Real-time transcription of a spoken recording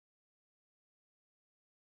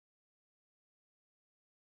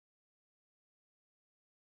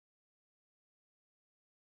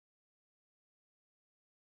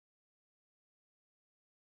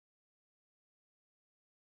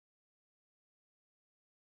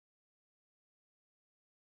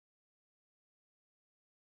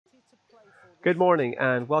Good morning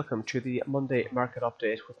and welcome to the Monday market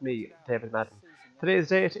update with me, David Madden. Today's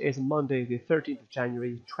date is Monday, the 13th of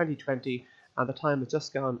January 2020, and the time has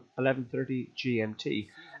just gone 11:30 GMT.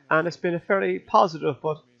 And it's been a fairly positive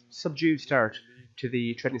but subdued start to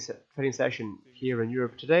the trading session here in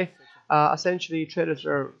Europe today. Essentially, traders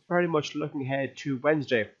are very much looking ahead to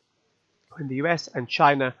Wednesday, when the US and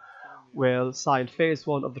China will sign phase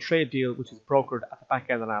one of the trade deal, which was brokered at the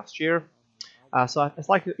back end of last year. So it's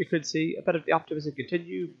likely that we could see a bit of the optimism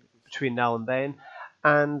continue between now and then,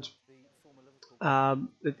 and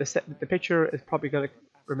the picture is probably going to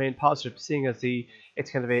remain positive, seeing as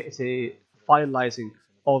it's a finalizing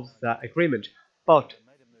of that agreement. But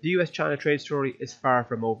the US-China trade story is far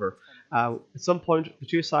from over. At some point, the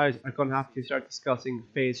two sides are going to have to start discussing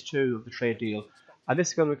phase two of the trade deal, and this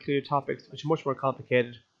is going to include topics which are much more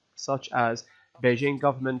complicated, such as the Beijing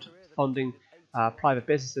government funding private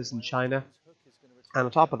businesses in China. And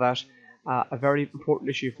on top of that, a very important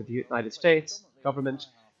issue for the United States government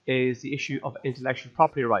is the issue of intellectual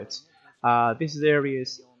property rights. This is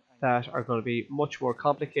areas that are going to be much more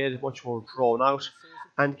complicated, much more drawn out.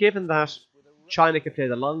 And given that China can play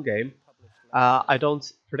the long game, I don't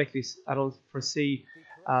foresee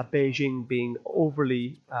Beijing being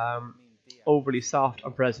overly soft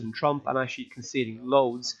on President Trump and actually conceding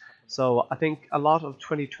loads. So I think a lot of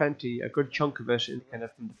 2020, a good chunk of it,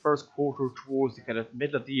 from the first quarter towards the kind of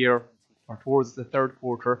middle of the year or towards the third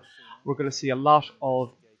quarter, we're going to see a lot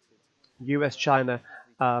of US-China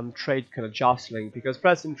trade kind of jostling, because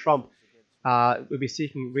President Trump will be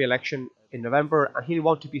seeking re-election in November, and he'll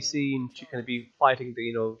want to be seen to kind of be fighting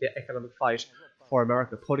the economic fight for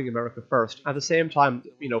America, putting America first. At the same time,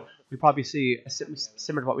 we probably see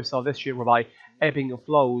similar to what we saw this year, whereby ebbing of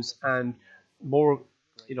flows and more.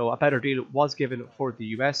 A better deal was given for the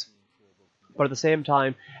US, but at the same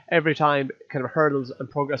time, every time kind of hurdles and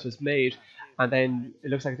progress was made, and then it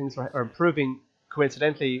looks like things are improving,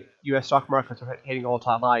 coincidentally, US stock markets are hitting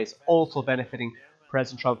all-time highs, also benefiting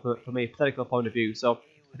President Trump from a political point of view. So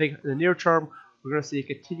I think in the near term, we're going to see a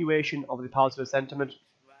continuation of the positive sentiment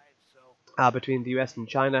between the US and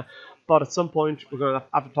China, but at some point, we're going to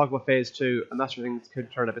have to talk about phase two, and that's where things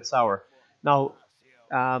could turn a bit sour. Now,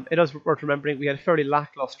 it is worth remembering we had a fairly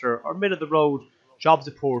lackluster or middle-of-the-road jobs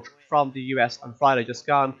report from the US on Friday just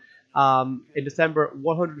gone. In December,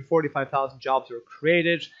 145,000 jobs were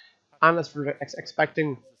created. Analysts were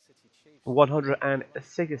expecting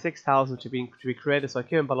 166,000 to be created, so it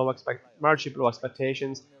came marginally below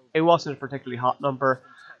expectations. It wasn't a particularly hot number.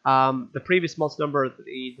 The previous month's number,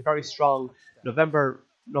 the very strong November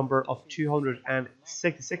number of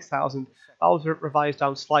 266,000, that was revised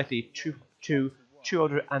down slightly to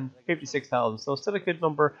 256,000. So still a good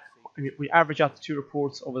number. We average out the two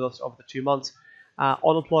reports over the 2 months.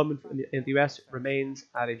 Unemployment in the US remains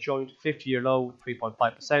at a joint 50-year low,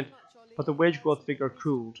 3.5%, but the wage growth figure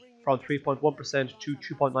cooled from 3.1% to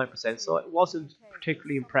 2.9%. So it wasn't a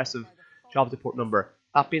particularly impressive jobs report number.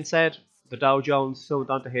 That being said, the Dow Jones slowed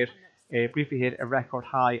down to briefly hit a record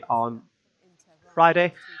high on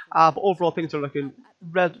Friday, but overall things are looking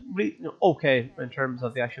okay in terms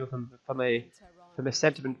of the actual from a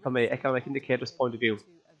sentiment, from a economic indicators point of view.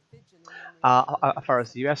 As far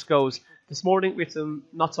as the US goes, this morning we had some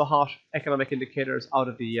not so hot economic indicators out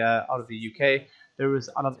of the UK. There was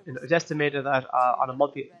it's estimated that on a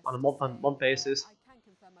month-on-month basis,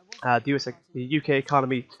 the UK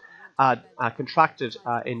economy contracted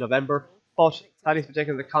in November, but that is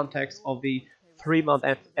taken in the context of the 3-month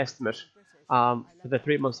estimate for the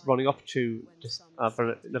 3 months running up to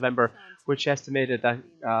for November, which estimated that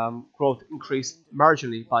growth increased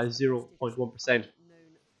marginally by 0.1%.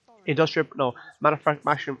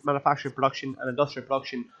 Manufacturing production and industrial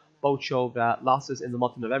production both showed losses in the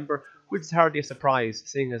month of November, which is hardly a surprise,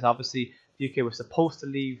 seeing as obviously the UK was supposed to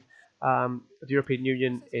leave the European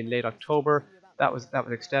Union in late October. That was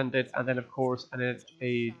extended, and then of course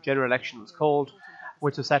a general election was called,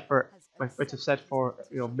 which was set for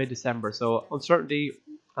mid-December. So uncertainty,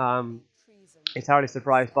 it's hardly a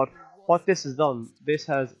surprise. But what this has done, this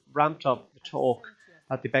has ramped up the talk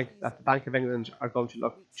that the Bank of England are going to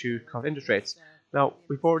look to cut interest rates. Now,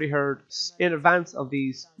 we've already heard in advance of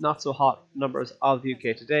these not so hot numbers of the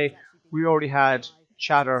UK today, we already had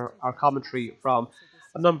chatter or commentary from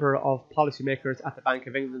a number of policymakers at the Bank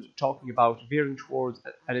of England talking about veering towards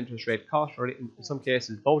an interest rate cut, or in some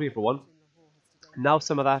cases voting for one. Now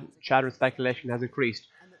some of that chatter and speculation has increased,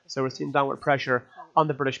 so we're seeing downward pressure on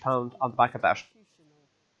the British pound on the back of that.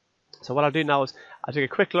 So what I'll do now is I'll take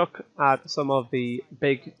a quick look at some of the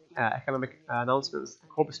big economic announcements,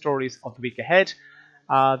 corporate stories of the week ahead.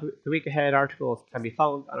 The week ahead article can be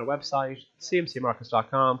found on our website,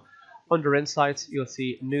 cmcmarkets.com. Under insights, you'll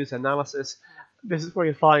see news analysis. This is where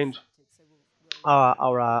you'll find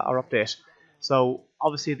our update. So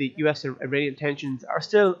obviously the US and Iranian tensions are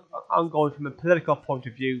still ongoing from a political point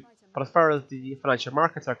of view, but as far as the financial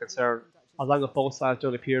markets are concerned, as long as both sides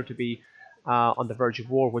don't appear to be on the verge of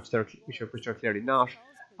war, which they're clearly not,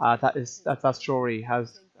 that story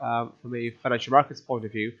has, from a financial markets point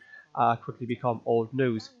of view, quickly become old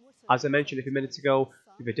news. As I mentioned a few minutes ago,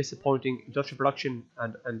 we have a disappointing industrial production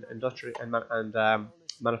and industrial and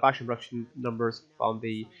manufacturing production numbers from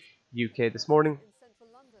the UK this morning.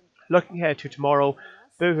 Looking ahead to tomorrow,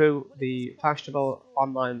 Boohoo, the fashionable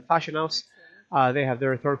online fashion house, they have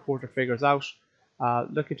their third quarter figures out.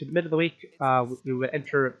 Looking to the middle of the week, we will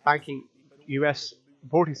enter banking US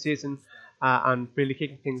reporting season and really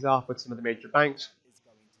kicking things off with some of the major banks,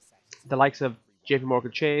 the likes of JP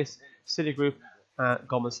Morgan Chase, Citigroup,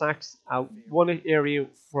 Goldman Sachs. One area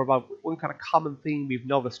where about one kind of common theme we've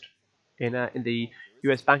noticed in the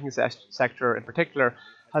US banking sector in particular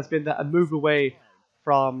has been that a move away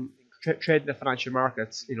from trading the financial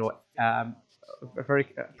markets.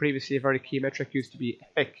 Previously a very key metric used to be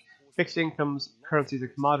fixed incomes, currencies,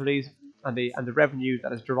 and commodities, and the revenue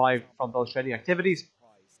that is derived from those trading activities.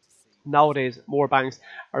 Nowadays, more banks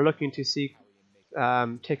are looking to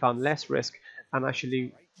take on less risk and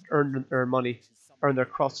actually earn their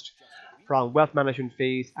crust from wealth management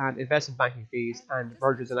fees and investment banking fees and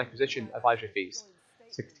mergers and acquisition advisory fees.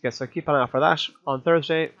 So keep an eye out for that. On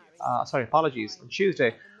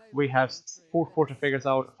Tuesday, we have fourth quarter figures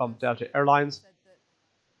out from Delta Airlines.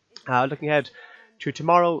 Looking ahead to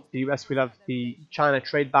tomorrow, the US will have the China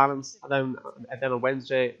trade balance, and then on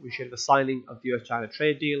Wednesday we should have the signing of the US-China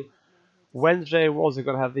trade deal. Wednesday, we're also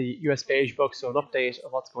going to have the US Beige Book, so an update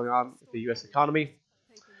of what's going on with the US economy.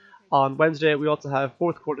 On Wednesday, we also have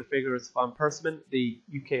fourth quarter figures from Persimmon, the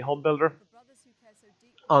UK home builder.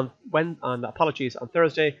 On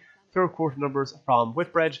Thursday, third quarter numbers from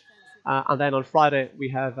Whitbread. And then on Friday, we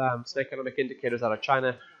have some economic indicators out of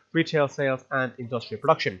China, retail sales, and industrial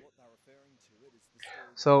production.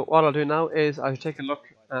 So what I'll do now is I'll take a look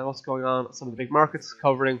at what's going on in some of the big markets,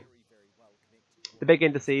 covering the big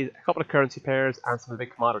indices, a couple of currency pairs, and some of the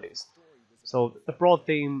big commodities. So the broad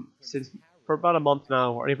theme for about a month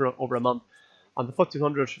now, or even over a month, on the FTSE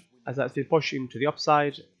 100, as that's been pushing to the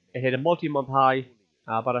upside, it hit a multi-month high,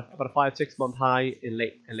 about a 5-6 month high in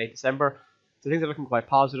late December. So things are looking quite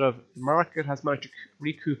positive. The market has managed to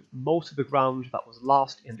recoup most of the ground that was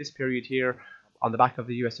lost in this period here on the back of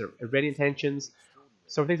the US-Iranian tensions.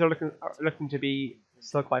 So things are looking to be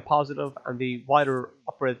still quite positive, and the wider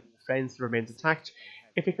upward trend remains intact.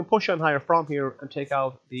 If we can push on higher from here and take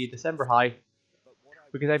out the December high,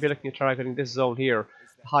 we can then be looking at targeting this zone here,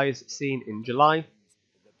 the highs seen in July,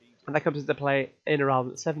 and that comes into play in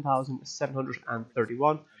around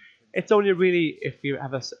 7,731. It's only really if you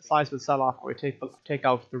have a sizable sell-off or you take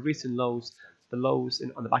out the recent lows,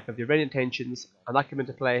 on the back of the Iranian tensions, and that come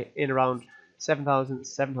into play in around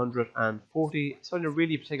 7,740. It's only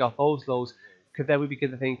really if you take off those lows, because then we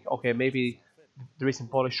begin to think, okay, maybe the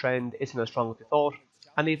recent bullish trend isn't as strong as we thought.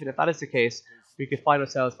 And even if that is the case, we could find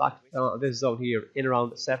ourselves back on this zone here in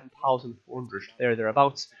around 7,400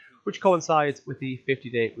 thereabouts, which coincides with the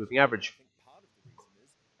 50-day moving average.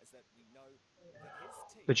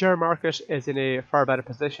 The German market is in a far better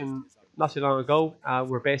position. Not too long ago,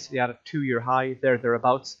 we're basically at a 2-year high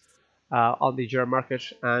thereabouts on the German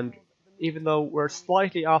market, and even though we're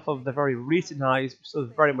slightly off of the very recent highs, we're still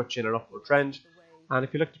very much in an upward trend. And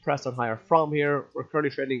if you look to press on higher from here, we're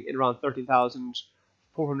currently trading in around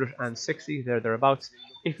 13,460 thereabouts.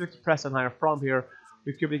 If you look to press on higher from here,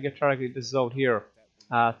 we could be targeting this zone here,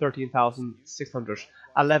 13,600,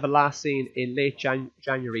 a level last seen in late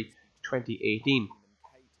January 2018.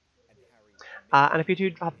 And if you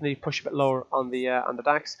do happen to push a bit lower on the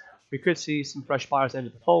DAX, we could see some fresh buyers enter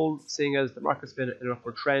the fold, seeing as the market's been in an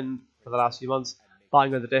upward trend for the last few months.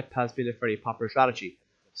 Buying on the dip has been a very popular strategy.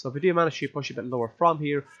 So if we do manage to push a bit lower from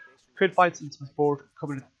here, we could find some support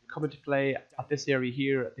coming into play at this area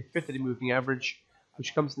here, the 50-day moving average,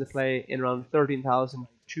 which comes into play in around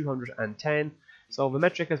 13,210. So the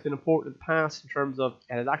metric has been important in the past in terms of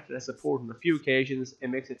it has acted as support on a few occasions. It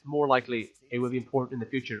makes it more likely it will be important in the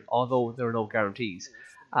future, although there are no guarantees.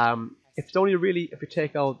 It's only really if you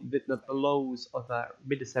take out the lows of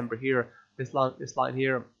mid-December here, this line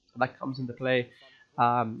here, that comes into play.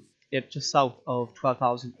 It's just south of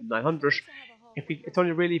 12,900. It's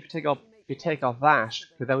only really if you take off that,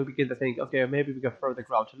 because then we begin to think, okay, maybe we got further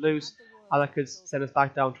ground to lose, and that could send us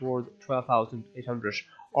back down towards 12,800,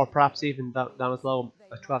 or perhaps even down as low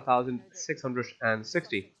as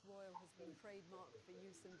 12,660.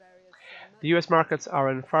 The US markets are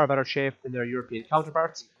in far better shape than their European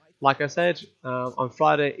counterparts. Like I said, on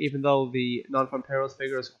Friday, even though the non-farm payrolls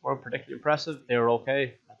figures weren't particularly impressive, they were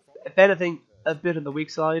okay. If anything, a bit on the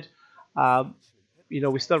weak side. Um,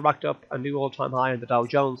 we still racked up a new all-time high in the Dow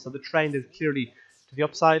Jones, so the trend is clearly to the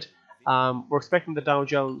upside. We're expecting the Dow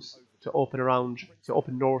Jones to open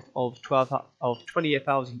north of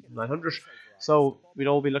 28,900. So we'd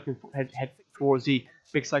all be looking for head towards the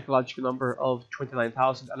big psychological number of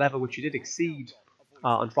 29,000, a level which you did exceed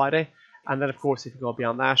on Friday. And then, of course, if you go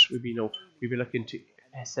beyond that, we'd be looking to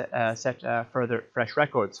set further fresh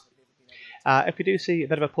records. If we do see a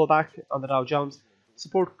bit of a pullback on the Dow Jones,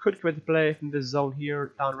 support could come into play from this zone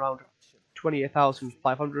here, down around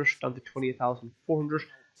 28,500 down to 28,400.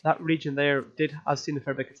 That region there has seen a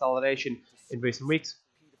fair bit of consolidation in recent weeks.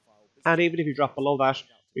 And even if you drop below that,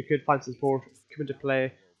 we could find some support come into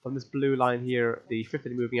play from this blue line here, the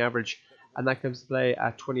 50-day moving average, and that comes to play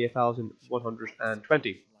at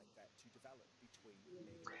 28,120.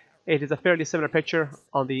 It is a fairly similar picture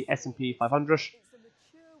on the S&P 500,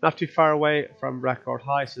 not too far away from record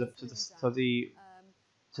high. So the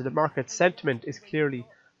market sentiment is clearly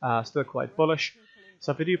still quite bullish.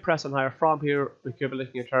 So if we do press on higher from here, we could be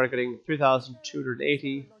looking at targeting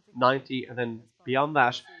 3,280, 90, and then beyond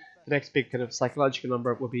that, the next big kind of psychological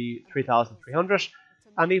number will be 3,300.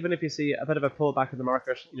 And even if you see a bit of a pullback in the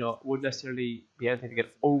market, it wouldn't necessarily be anything to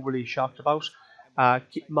get overly shocked about.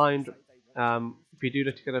 Keep in mind, if we do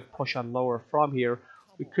need to kind of push on lower from here,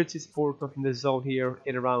 we could see support come from this zone here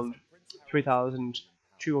in around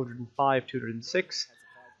 3,205, 206.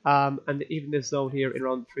 And even this zone here in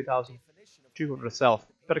around 3,200 itself.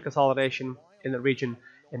 Bit of consolidation in the region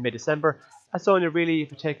in mid-December. That's only really if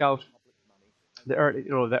you take out the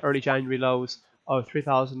early January lows of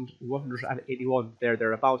 3,181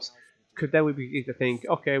 thereabouts. Could then we begin to think,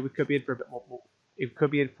 okay, we could be in for a bit more. It could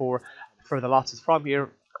be in for further losses from here.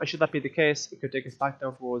 And should that be the case, it could take us back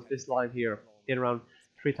down towards this line here in around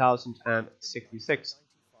 3,066.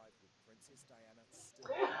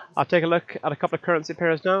 I'll take a look at a couple of currency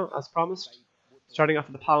pairs now, as promised. Starting off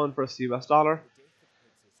with the pound versus the US dollar.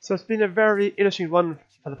 So it's been a very interesting run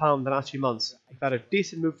for the pound the last few months. We've had a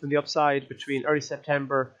decent move from the upside between early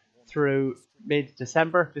September through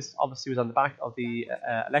mid-December. This obviously was on the back of the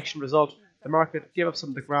election result. The market gave up some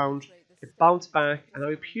of the ground. It bounced back, and now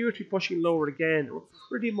we appear to be pushing lower again. We're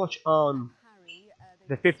pretty much on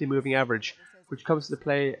the 50 moving average, which comes to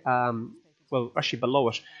play, well, actually below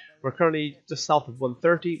it. We're currently just south of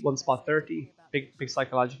 130, 1.30, big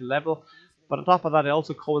psychological level. But on top of that, it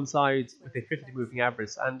also coincides with a 50 moving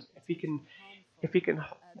average. And if we can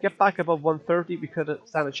get back above 130, we could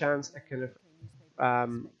stand a chance at kind of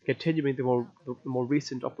continuing the more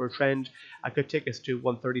recent upward trend. I could take us to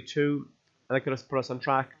 132, and that could put us on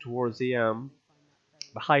track towards the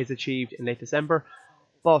highs achieved in late December.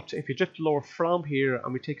 But if you drift lower from here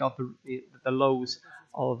and we take off the lows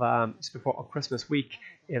of just before Christmas week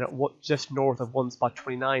in just north of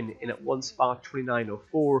 1.29 in at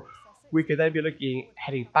 1.2904, we could then be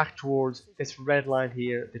heading back towards this red line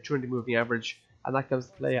here, the 200 moving average, and that comes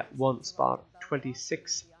to play at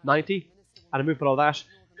 1.2690. And a move below that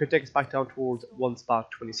could take us back down towards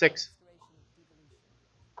 1.26.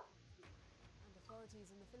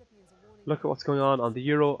 Look at what's going on the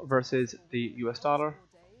euro versus the US dollar.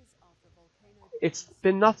 It's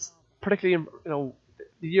been not particularly,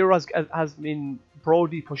 the euro has been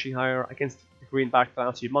broadly pushing higher against the greenback the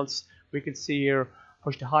last few months. We can see here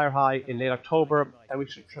pushed a higher high in late October, and we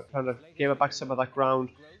kind of gave it back some of that ground.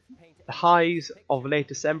 The highs of late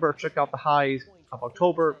December took out the highs of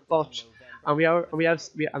October, and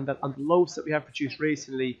the lows that we have produced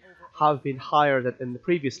recently have been higher than the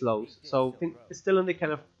previous lows. So I think it's still in the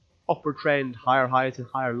kind of upward trend, higher highs and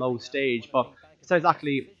higher lows stage, but it's not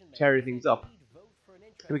exactly tearing things up.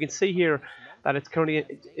 And we can see here that it's currently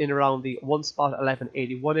in around the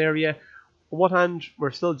 1.1181 area. On one hand,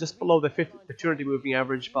 we're still just below the 200 moving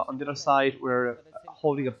average, but on the other side, we're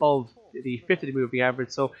holding above the 50 moving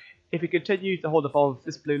average. So if we continue to hold above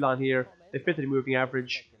this blue line here, the 50 moving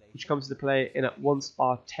average, which comes into play in at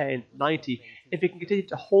 1.1090, if we can continue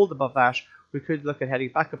to hold above that, we could look at heading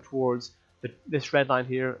back up towards this red line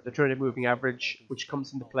here, the 200 moving average, which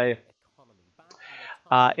comes into play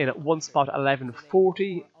in at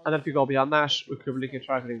 1.1140, and then if we go beyond that, we could be looking at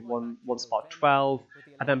targeting 1.12,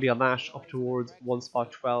 and then beyond that up towards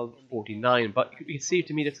 1.1249. But you can see,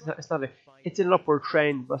 to me, it's in an upward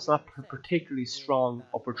trend, but it's not a particularly strong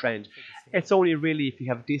upward trend. It's only really if you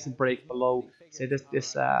have a decent break below, say the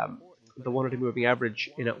 100 moving average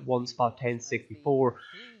in at 1.1064,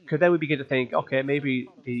 could then we begin to think, okay, maybe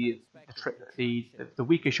the the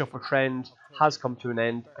weakish upward trend has come to an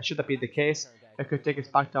end. And should that be the case, it could take us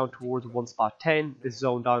back down towards 1 spot 10, this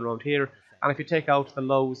zone down around here. And if you take out the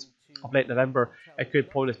lows of late November, it could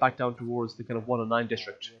point us back down towards the kind of 109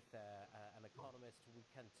 district.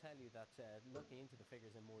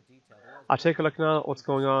 I'll take a look now at what's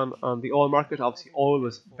going on the oil market. Obviously, oil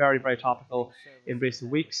was very, very topical in recent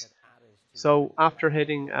weeks. So after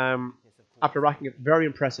racking up very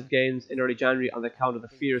impressive gains in early January on account of the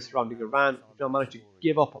fears surrounding Iran, we've now managed to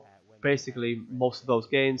give up basically most of those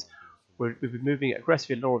gains. We've been moving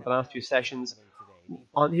aggressively lower the last few sessions.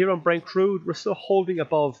 Here on Brent crude, we're still holding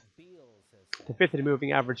above the 50-day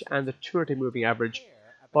moving average and the 200-day moving average,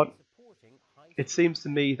 but it seems to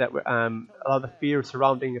me that a lot of the fears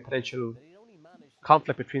surrounding a potential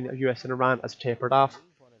conflict between the US and Iran has tapered off.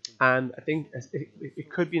 And I think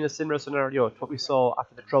it could be in a similar scenario to what we saw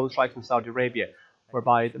after the drone strikes in Saudi Arabia,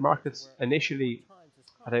 whereby the markets initially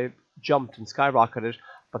jumped and skyrocketed,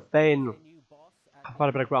 but then quite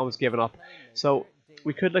a bit of ground was given up. So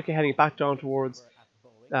we could look at heading back down towards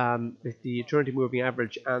the 200-day moving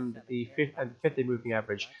average and the 50-day moving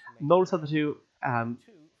average. Notice how the two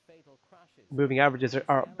moving averages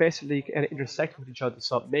are basically intersecting with each other,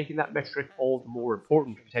 so making that metric all the more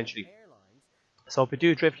important potentially. So if we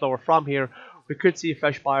do drift lower from here, we could see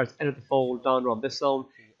fresh buyers enter the fold down around this zone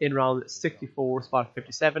in around 64 spot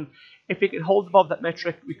 57. If we can hold above that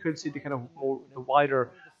metric, we could see the kind of the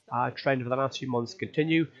wider trend of the last few months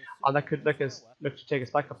continue, and that could look to take us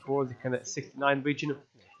back up towards the kind of 69 region.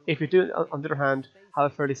 If we do, on the other hand,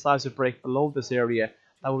 have a fairly sizable break below this area,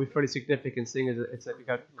 that will be fairly significant, seeing as we've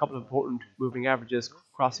got a couple of important moving averages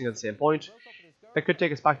crossing at the same point. That could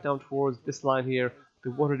take us back down towards this line here,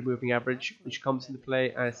 the 100 moving average, which comes into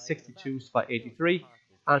play at 62 spot 83.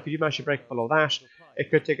 And if you do manage to break below that, it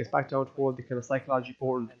could take us back down toward the kind of psychologically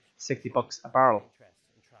important $60 a barrel.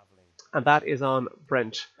 And that is on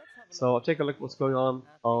Brent. So I'll take a look at what's going on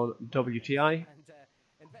WTI.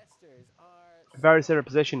 Very similar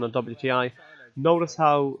position on WTI. Notice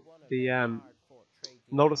how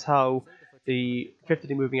the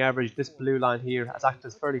 50-day moving average, this blue line here, has acted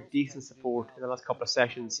as fairly decent support in the last couple of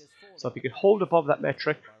sessions. So if you could hold above that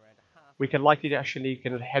metric, we can likely to actually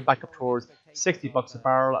kind of head back up towards $60 a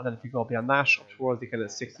barrel, and then if you go beyond that, up towards the kind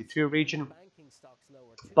of 62 region.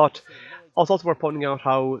 But also worth pointing out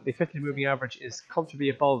how the 50-day moving average is comfortably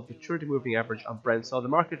above the 200-day moving average on Brent. So the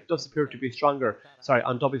market does appear to be stronger,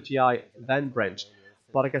 on WTI than Brent.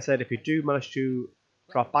 But like I said, if we do manage to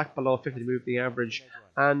drop back below 50-day moving average,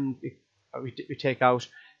 and we take out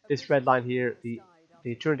this red line here, the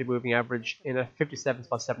 200-day moving average in a 57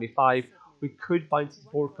 spot 75, we could find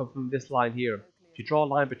support come from this line here. If you draw a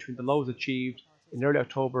line between the lows achieved in early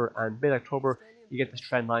October and mid-October, you get this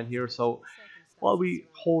trend line here. So while we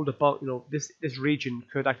hold about, this region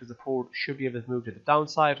could act as a support should we ever move to the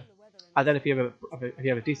downside, and then if you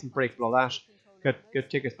have a decent break below that, could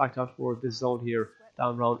take us back down towards this zone here,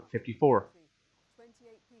 down around 54.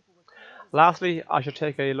 Lastly, I should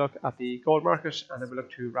take a look at the gold market, and then we'll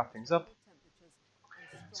look to wrap things up.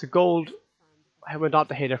 So gold went on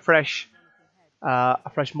to hit a fresh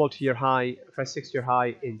multi-year high, a fresh 6-year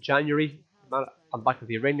high in January. On the back of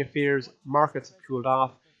the Iranian fears, markets have cooled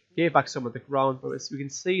off, gave back some of the ground, but as we can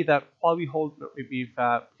see that while we've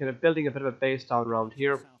kind of building a bit of a base down around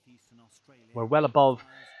here, we're well above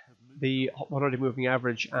the 100-day moving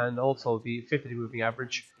average and also the 50-day moving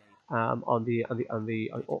average on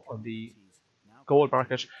the gold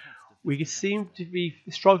market. We seem to be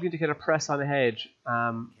struggling to kind of press on ahead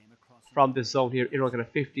from this zone here in around kind of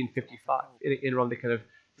 1555, in around the kind of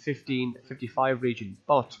 1555 region.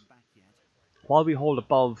 But while we hold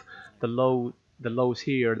above the lows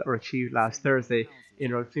here that were achieved last Thursday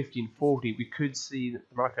in around 1540, we could see the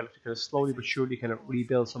market kind of slowly but surely kind of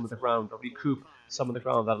rebuild some of the ground, or recoup some of the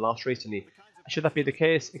ground that it lost recently. Should that be the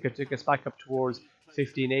case, it could take us back up towards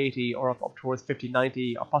 1580 or up towards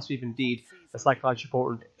 1590, or possibly even indeed the psychologically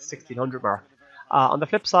important 1600 mark. On the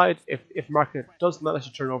flip side, if the market does manage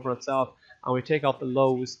to turn over itself and we take out the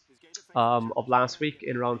lows of last week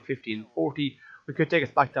in around 1540, we could take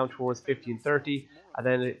us back down towards 1530, and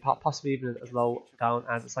then possibly even as low down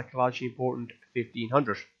as the psychologically important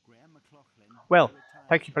 1500. Well,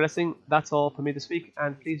 thank you for listening. That's all for me this week,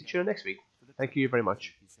 and please tune in next week. Thank you very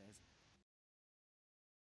much.